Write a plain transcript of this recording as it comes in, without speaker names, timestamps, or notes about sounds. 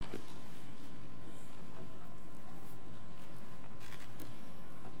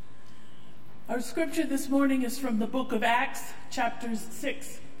Our scripture this morning is from the book of Acts, chapters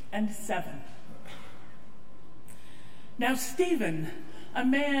 6 and 7. Now Stephen, a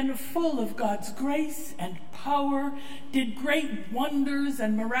man full of God's grace and power, did great wonders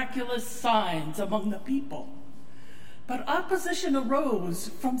and miraculous signs among the people. But opposition arose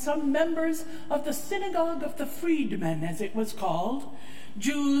from some members of the synagogue of the freedmen, as it was called,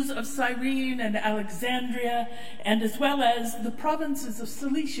 Jews of Cyrene and Alexandria, and as well as the provinces of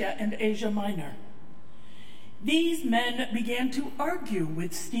Cilicia and Asia Minor. These men began to argue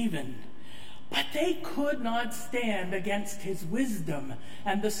with Stephen, but they could not stand against his wisdom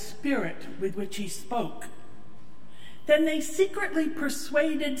and the spirit with which he spoke. Then they secretly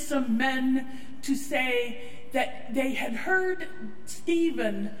persuaded some men to say that they had heard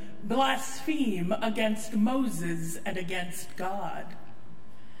Stephen blaspheme against Moses and against God.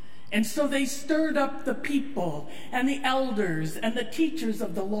 And so they stirred up the people and the elders and the teachers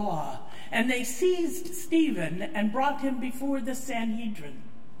of the law, and they seized Stephen and brought him before the Sanhedrin.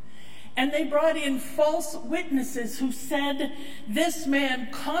 And they brought in false witnesses who said, "This man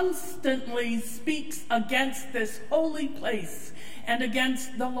constantly speaks against this holy place and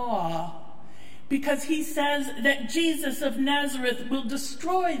against the law, because he says that Jesus of Nazareth will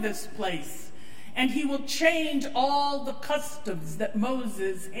destroy this place, and he will change all the customs that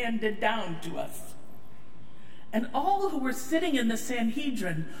Moses handed down to us." And all who were sitting in the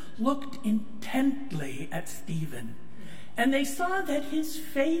Sanhedrin looked intently at Stephen, and they saw that his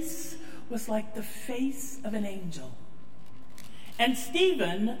face was like the face of an angel. And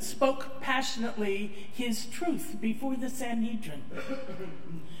Stephen spoke passionately his truth before the Sanhedrin.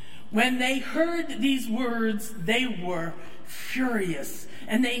 When they heard these words, they were furious,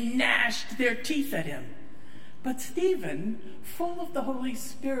 and they gnashed their teeth at him. But Stephen, full of the Holy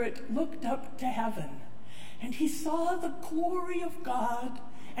Spirit, looked up to heaven, and he saw the glory of God,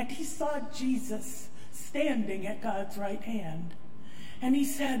 and he saw Jesus standing at God's right hand. And he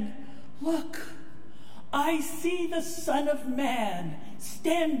said, "Look, I see the Son of Man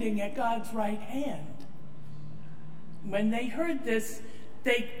standing at God's right hand." When they heard this,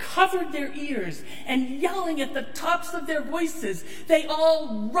 they covered their ears, and yelling at the tops of their voices, they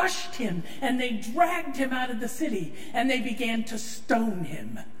all rushed him, and they dragged him out of the city, and they began to stone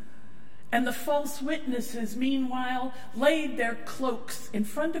him. And the false witnesses, meanwhile, laid their cloaks in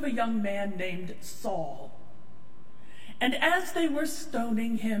front of a young man named Saul. And as they were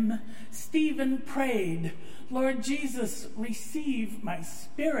stoning him, Stephen prayed, "Lord Jesus, receive my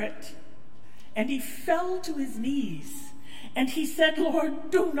spirit." And he fell to his knees. And he said,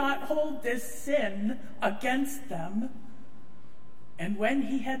 "Lord, do not hold this sin against them." And when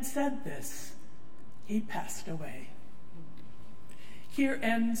he had said this, he passed away. Here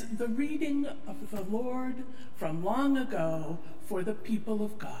ends the reading of the Lord from long ago for the people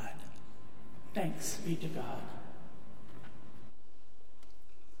of God. Thanks be to God.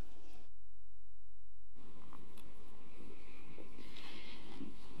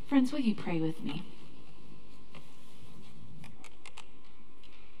 Friends, will you pray with me?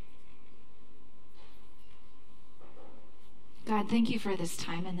 God, thank you for this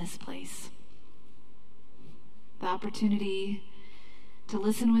time and this place. The opportunity to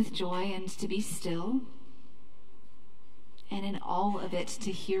listen with joy and to be still, and in all of it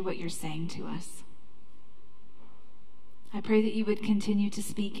to hear what you're saying to us. I pray that you would continue to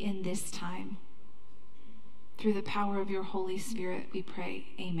speak in this time. Through the power of your Holy Spirit, we pray.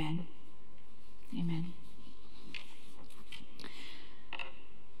 Amen. Amen.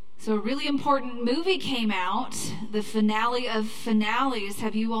 So a really important movie came out, the finale of finales.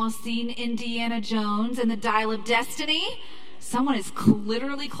 Have you all seen Indiana Jones and the Dial of Destiny? Someone is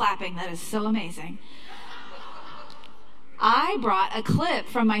literally clapping. That is so amazing. I brought a clip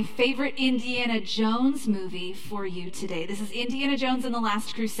from my favorite Indiana Jones movie for you today. This is Indiana Jones and the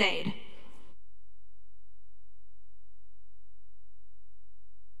Last Crusade.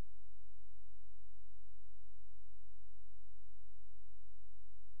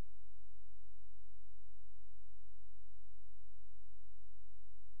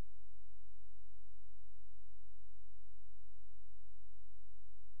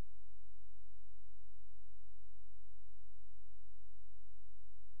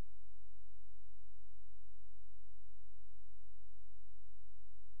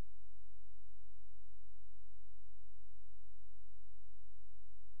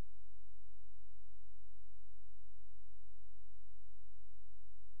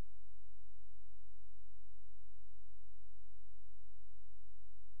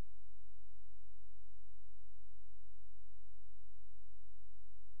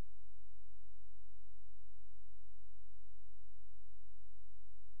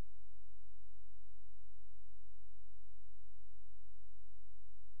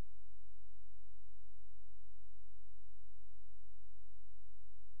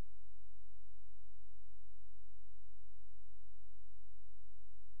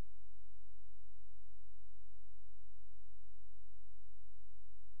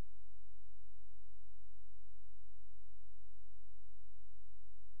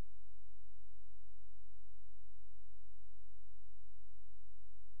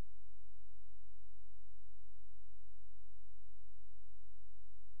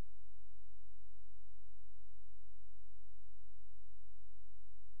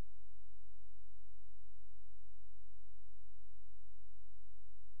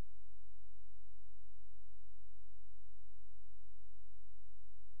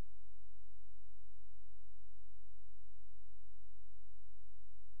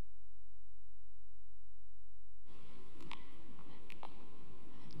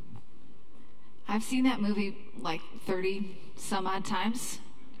 I've seen that movie like 30 some odd times.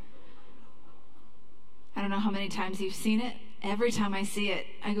 I don't know how many times you've seen it. Every time I see it,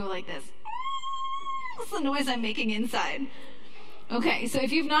 I go like this. That's the noise I'm making inside. Okay, so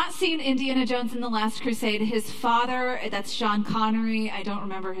if you've not seen Indiana Jones and the Last Crusade, his father, that's Sean Connery, I don't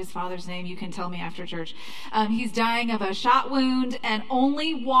remember his father's name, you can tell me after church. He's dying of a shot wound, and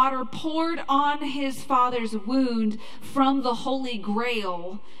only water poured on his father's wound from the Holy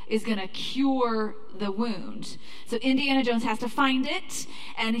Grail is going to cure the wound. So Indiana Jones has to find it,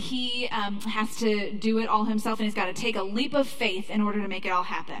 and he has to do it all himself, and he's got to take a leap of faith in order to make it all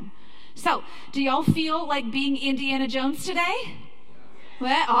happen. So, do y'all feel like being Indiana Jones today?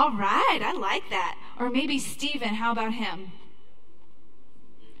 Well, all right, I like that. Or maybe Stephen, how about him?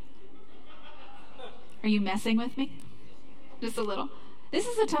 Are you messing with me? Just a little. This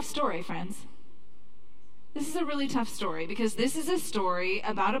is a tough story, friends. This is a really tough story because this is a story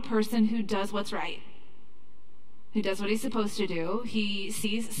about a person who does what's right, who does what he's supposed to do. He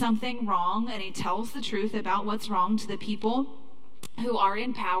sees something wrong and he tells the truth about what's wrong to the people who are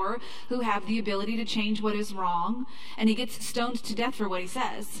in power, who have the ability to change what is wrong, and he gets stoned to death for what he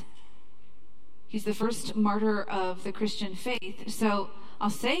says. He's the first martyr of the Christian faith. So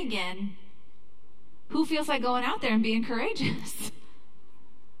I'll say again, who feels like going out there and being courageous?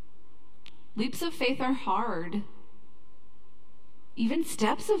 Leaps of faith are hard. Even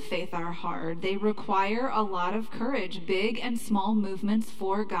steps of faith are hard. They require a lot of courage. Big and small movements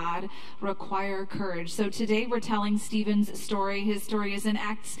for God require courage. So today we're telling Stephen's story. His story is in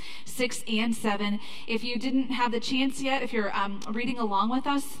Acts 6 and 7. If you didn't have the chance yet, if you're reading along with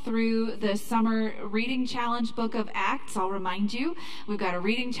us through the summer reading challenge book of Acts, I'll remind you, we've got a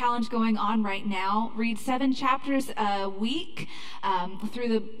reading challenge going on right now. Read 7 chapters a week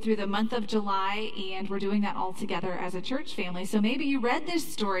through the month of July, and we're doing that all together as a church family. So maybe you read this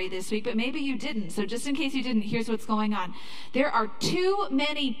story this week, but maybe you didn't. So just in case you didn't, here's what's going on. There are too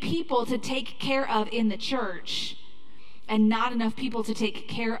many people to take care of in the church, and not enough people to take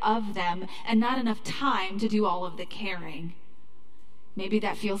care of them, and not enough time to do all of the caring. Maybe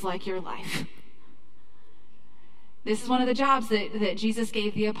that feels like your life. This is one of the jobs that Jesus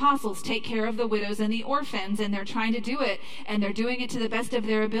gave the apostles, take care of the widows and the orphans, and they're trying to do it, and they're doing it to the best of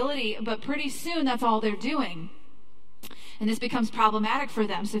their ability, but pretty soon that's all they're doing. And this becomes problematic for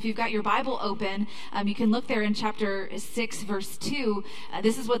them. So if you've got your Bible open, you can look there in chapter 6, verse 2.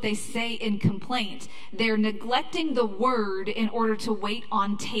 This is what they say in complaint. They're neglecting the word in order to wait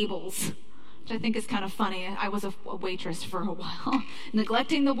on tables, which I think is kind of funny. I was a waitress for a while.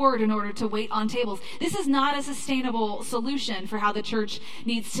 Neglecting the word in order to wait on tables. This is not a sustainable solution for how the church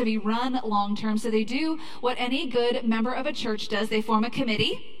needs to be run long term. So they do what any good member of a church does. They form a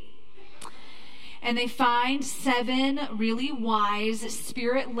committee. And they find 7 really wise,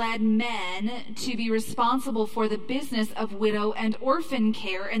 Spirit-led men to be responsible for the business of widow and orphan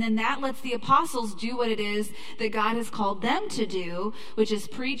care. And then that lets the apostles do what it is that God has called them to do, which is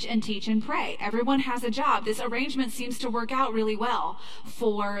preach and teach and pray. Everyone has a job. This arrangement seems to work out really well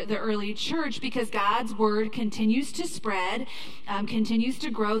for the early church because God's word continues to spread, continues to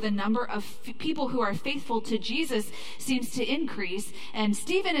grow. The number of people who are faithful to Jesus seems to increase. And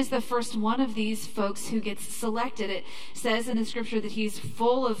Stephen is the first one of these folks who gets selected. It says in the scripture that he's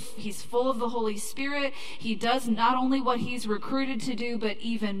full of the Holy Spirit. He does not only what he's recruited to do, but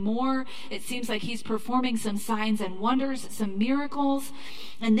even more. It seems like he's performing some signs and wonders, some miracles,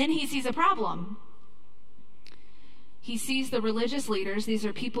 and then he sees a problem. He sees the religious leaders. These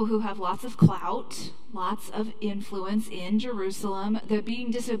are people who have lots of clout, lots of influence in Jerusalem. They're being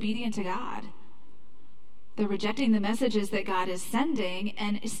disobedient to God. They're rejecting the messages that God is sending,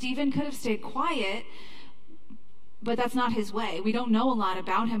 and Stephen could have stayed quiet, but that's not his way. We don't know a lot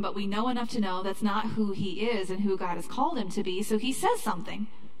about him, but we know enough to know that's not who he is and who God has called him to be, so he says something.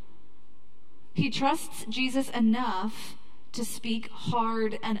 He trusts Jesus enough to speak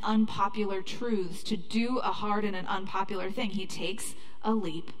hard and unpopular truths, to do a hard and an unpopular thing. He takes a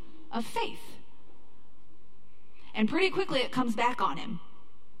leap of faith. And pretty quickly it comes back on him.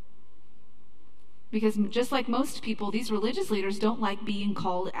 Because just like most people, these religious leaders don't like being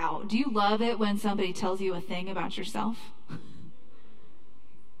called out. Do you love it when somebody tells you a thing about yourself?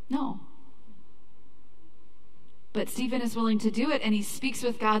 No. But Stephen is willing to do it, and he speaks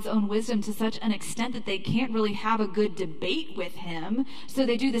with God's own wisdom to such an extent that they can't really have a good debate with him. So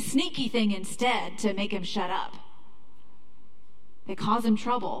they do the sneaky thing instead to make him shut up. They cause him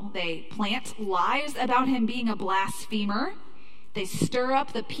trouble. They plant lies about him being a blasphemer. They stir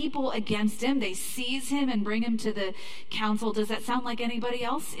up the people against him. They seize him and bring him to the council. Does that sound like anybody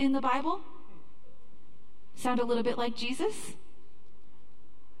else in the Bible? Sound a little bit like Jesus?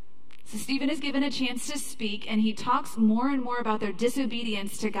 So Stephen is given a chance to speak, and he talks more and more about their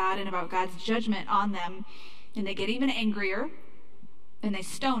disobedience to God and about God's judgment on them. And they get even angrier, and they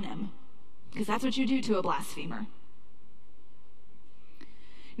stone him, because that's what you do to a blasphemer.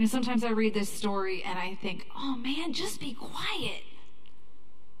 You know, sometimes I read this story and I think, oh man, just be quiet,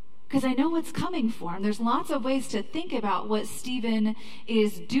 because I know what's coming for him. There's lots of ways to think about what Stephen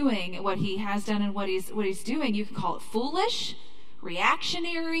is doing, what he has done and what he's doing. You can call it foolish,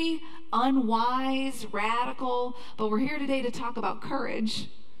 reactionary, unwise, radical, but we're here today to talk about courage.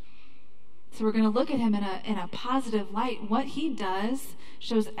 So we're going to look at him in a positive light. What he does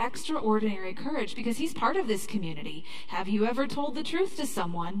shows extraordinary courage because he's part of this community. Have you ever told the truth to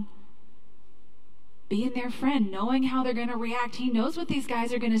someone? Being their friend, knowing how they're going to react. He knows what these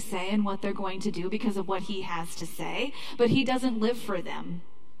guys are going to say and what they're going to do because of what he has to say, but he doesn't live for them.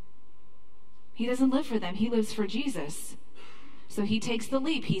 He doesn't live for them. He lives for Jesus. So he takes the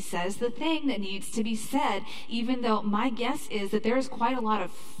leap. He says the thing that needs to be said, even though my guess is that there is quite a lot of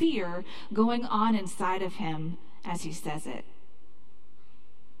fear going on inside of him as he says it.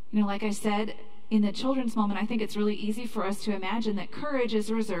 You know, like I said, in the children's moment, I think it's really easy for us to imagine that courage is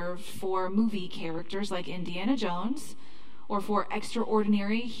reserved for movie characters like Indiana Jones, or for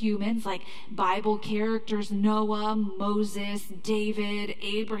extraordinary humans like Bible characters, Noah, Moses, David,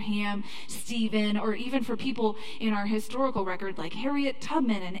 Abraham, Stephen, or even for people in our historical record like Harriet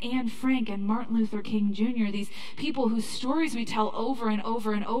Tubman and Anne Frank and Martin Luther King Jr., these people whose stories we tell over and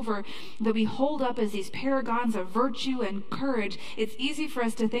over and over, that we hold up as these paragons of virtue and courage. It's easy for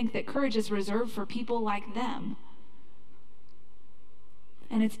us to think that courage is reserved for people like them.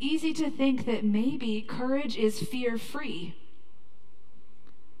 And it's easy to think that maybe courage is fear-free.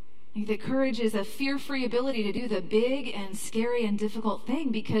 That courage is a fear-free ability to do the big and scary and difficult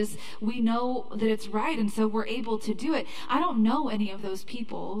thing because we know that it's right, and so we're able to do it. I don't know any of those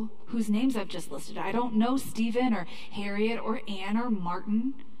people whose names I've just listed. I don't know Stephen or Harriet or Anne or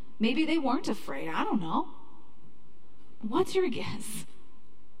Martin. Maybe they weren't afraid. I don't know. What's your guess?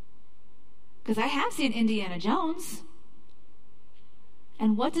 Because I have seen Indiana Jones.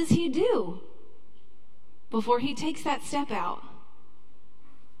 And what does he do before he takes that step out?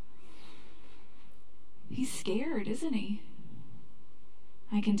 He's scared, isn't he?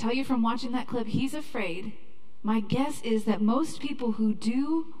 I can tell you from watching that clip, he's afraid. My guess is that most people who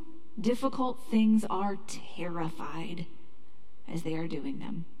do difficult things are terrified as they are doing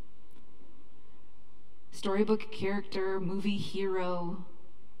them. Storybook character, movie hero,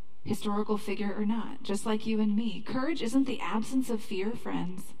 historical figure or not, just like you and me. Courage isn't the absence of fear,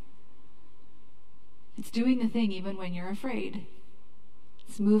 friends. It's doing the thing even when you're afraid.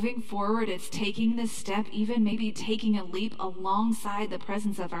 It's moving forward. It's taking the step, even maybe taking a leap alongside the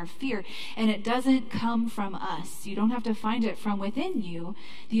presence of our fear. And it doesn't come from us. You don't have to find it from within you.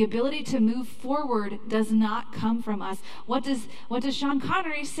 The ability to move forward does not come from us. What does Sean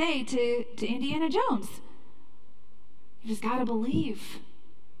Connery say to Indiana Jones? You just got to believe.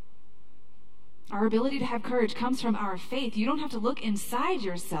 Our ability to have courage comes from our faith. You don't have to look inside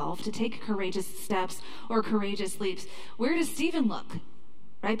yourself to take courageous steps or courageous leaps. Where does Stephen look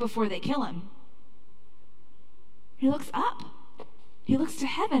right before they kill him? He looks up. He looks to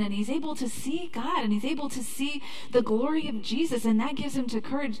heaven, and he's able to see God, and he's able to see the glory of Jesus, and that gives him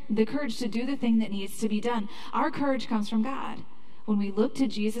the courage to do the thing that needs to be done. Our courage comes from God. When we look to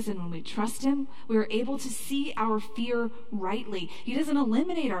Jesus and when we trust him, we are able to see our fear rightly. He doesn't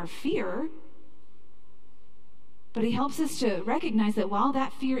eliminate our fear, but he helps us to recognize that while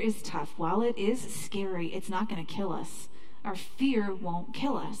that fear is tough, while it is scary, it's not going to kill us. Our fear won't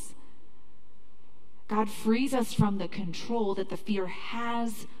kill us. God frees us from the control that the fear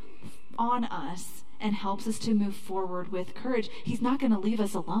has on us and helps us to move forward with courage. He's not going to leave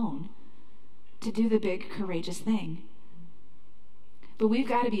us alone to do the big, courageous thing. But we've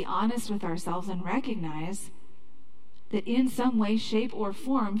got to be honest with ourselves and recognize that in some way, shape, or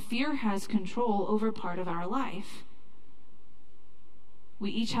form, fear has control over part of our life. We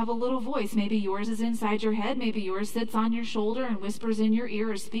each have a little voice. Maybe yours is inside your head. Maybe yours sits on your shoulder and whispers in your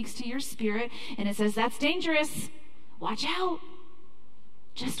ear or speaks to your spirit, and it says, that's dangerous. Watch out.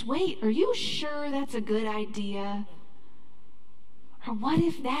 Just wait. Are you sure that's a good idea? Or what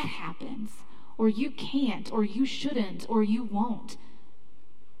if that happens? Or you can't, or you shouldn't, or you won't.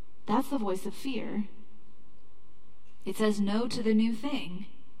 That's the voice of fear. It says no to the new thing.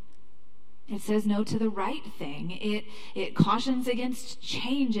 It says no to the right thing. It cautions against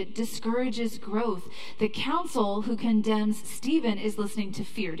change. It discourages growth. The council who condemns Stephen is listening to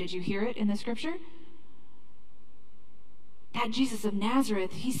fear. Did you hear it in the scripture? That Jesus of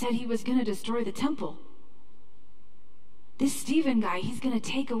Nazareth, he said he was going to destroy the temple. This Stephen guy, he's going to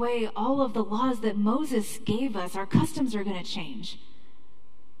take away all of the laws that Moses gave us. Our customs are going to change.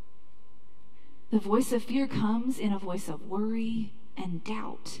 The voice of fear comes in a voice of worry and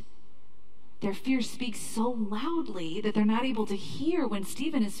doubt. Their fear speaks so loudly that they're not able to hear when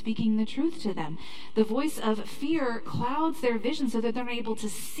Stephen is speaking the truth to them. The voice of fear clouds their vision so that they're not able to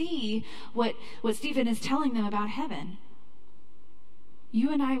see what Stephen is telling them about heaven.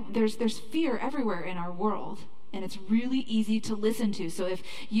 You and I, there's fear everywhere in our world, and it's really easy to listen to. So if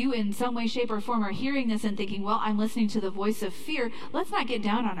you in some way, shape, or form are hearing this and thinking, well, I'm listening to the voice of fear, let's not get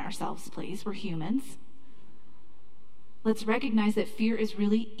down on ourselves, please. We're humans. Let's recognize that fear is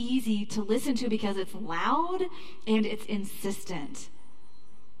really easy to listen to because it's loud and it's insistent.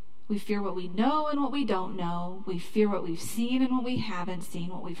 We fear what we know and what we don't know. We fear what we've seen and what we haven't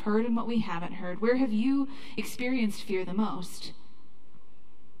seen, what we've heard and what we haven't heard. Where have you experienced fear the most?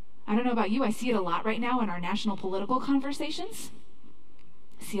 I don't know about you, I see it a lot right now in our national political conversations.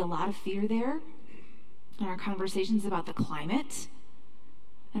 I see a lot of fear there in our conversations about the climate,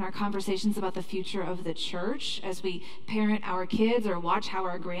 in our conversations about the future of the church as we parent our kids or watch how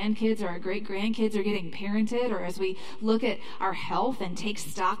our grandkids or our great-grandkids are getting parented, or as we look at our health and take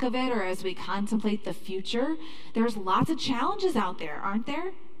stock of it, or as we contemplate the future. There's lots of challenges out there, aren't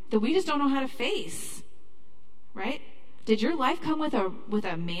there, that we just don't know how to face, right? Did your life come with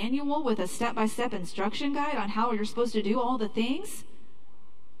a manual, with a step-by-step instruction guide on how you're supposed to do all the things?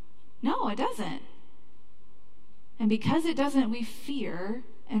 No, it doesn't. And because it doesn't, we fear,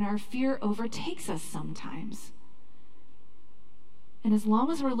 and our fear overtakes us sometimes. And as long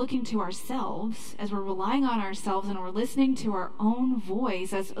as we're looking to ourselves, as we're relying on ourselves and we're listening to our own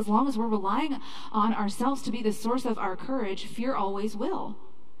voice, as long as we're relying on ourselves to be the source of our courage, fear always will.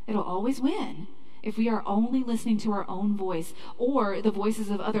 It'll always win if we are only listening to our own voice or the voices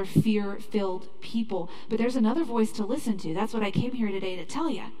of other fear-filled people. But there's another voice to listen to. That's what I came here today to tell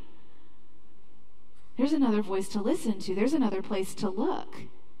you. There's another voice to listen to. There's another place to look.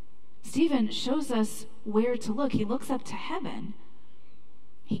 Stephen shows us where to look. He looks up to heaven.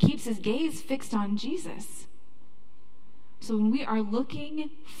 He keeps his gaze fixed on Jesus. So when we are looking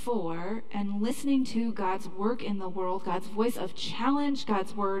for and listening to God's work in the world, God's voice of challenge,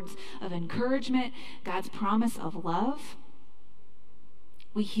 God's words of encouragement, God's promise of love,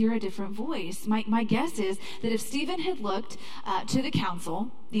 we hear a different voice. My guess is that if Stephen had looked to the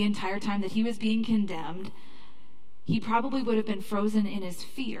council the entire time that he was being condemned, he probably would have been frozen in his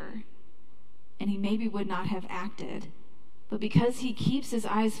fear, and he maybe would not have acted. But because he keeps his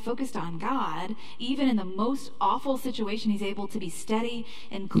eyes focused on God, even in the most awful situation, he's able to be steady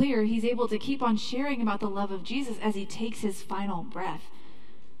and clear. He's able to keep on sharing about the love of Jesus as he takes his final breath.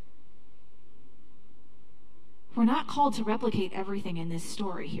 We're not called to replicate everything in this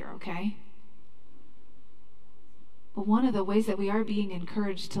story here, okay? But one of the ways that we are being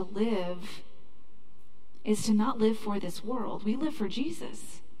encouraged to live is to not live for this world. We live for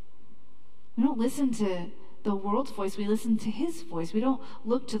Jesus. We don't listen to the world's voice, we listen to his voice. We don't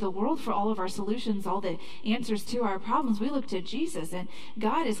look to the world for all of our solutions, all the answers to our problems. We look to Jesus, and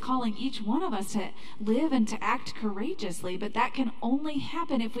God is calling each one of us to live and to act courageously, but that can only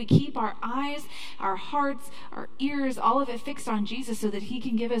happen if we keep our eyes, our hearts, our ears, all of it fixed on Jesus so that he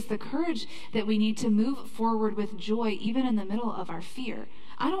can give us the courage that we need to move forward with joy, even in the middle of our fear.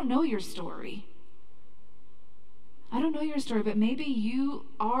 I don't know your story. But maybe you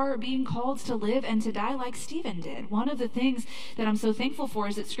are being called to live and to die like Stephen did. One of the things that I'm so thankful for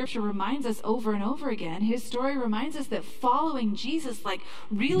is that Scripture reminds us over and over again. His story reminds us that following Jesus, like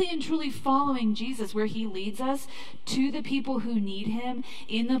really and truly following Jesus, where he leads us to the people who need him,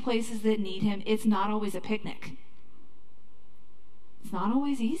 in the places that need him, it's not always a picnic. It's not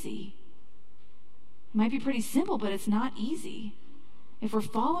always easy. It might be pretty simple, but it's not easy. If we're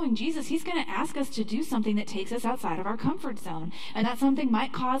following Jesus, he's going to ask us to do something that takes us outside of our comfort zone. And that something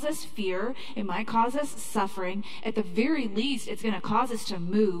might cause us fear. It might cause us suffering. At the very least, it's going to cause us to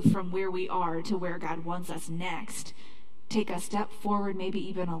move from where we are to where God wants us next. Take a step forward, maybe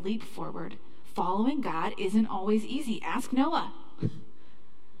even a leap forward. Following God isn't always easy. Ask Noah.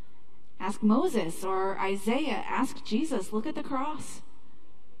 Ask Moses or Isaiah. Ask Jesus. Look at the cross.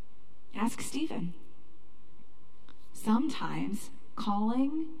 Ask Stephen. Sometimes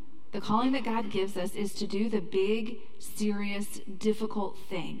the calling that God gives us is to do the big, serious, difficult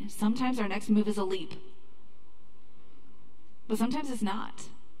thing. Sometimes our next move is a leap. But sometimes it's not.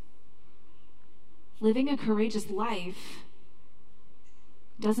 Living a courageous life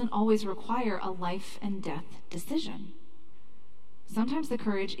doesn't always require a life and death decision. Sometimes the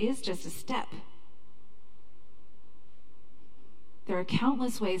courage is just a step. There are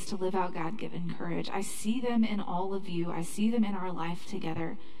countless ways to live out God-given courage. I see them in all of you. I see them in our life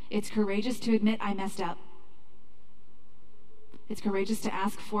together. It's courageous to admit I messed up. It's courageous to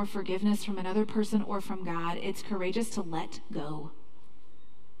ask for forgiveness from another person or from God. It's courageous to let go.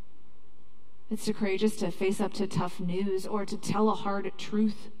 It's courageous to face up to tough news, or to tell a hard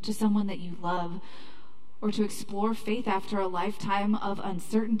truth to someone that you love, or to explore faith after a lifetime of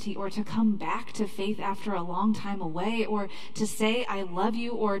uncertainty, or to come back to faith after a long time away, or to say I love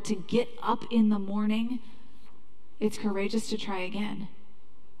you, or to get up in the morning. It's courageous to try again.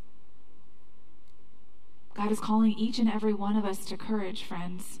 God is calling each and every one of us to courage,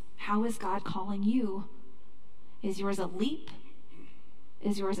 friends. How is God calling you? Is yours a leap?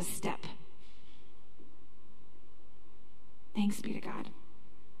 Is yours a step? Thanks be to God.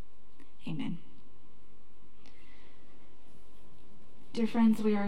 Amen. Dear friends, we are